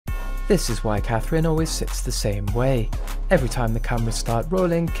This is why Catherine always sits the same way. Every time the cameras start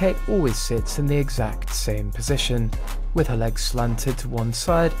rolling, Kate always sits in the exact same position, with her legs slanted to one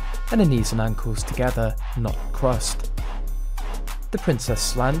side and her knees and ankles together, not crossed. The princess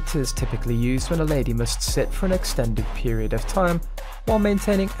slant is typically used when a lady must sit for an extended period of time while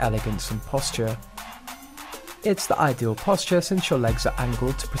maintaining elegance and posture. It's the ideal posture since your legs are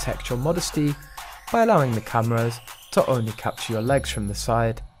angled to protect your modesty by allowing the cameras to only capture your legs from the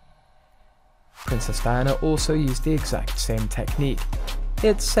side. Princess Diana also used the exact same technique.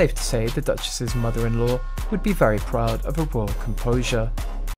 It's safe to say the Duchess's mother-in-law would be very proud of her royal composure.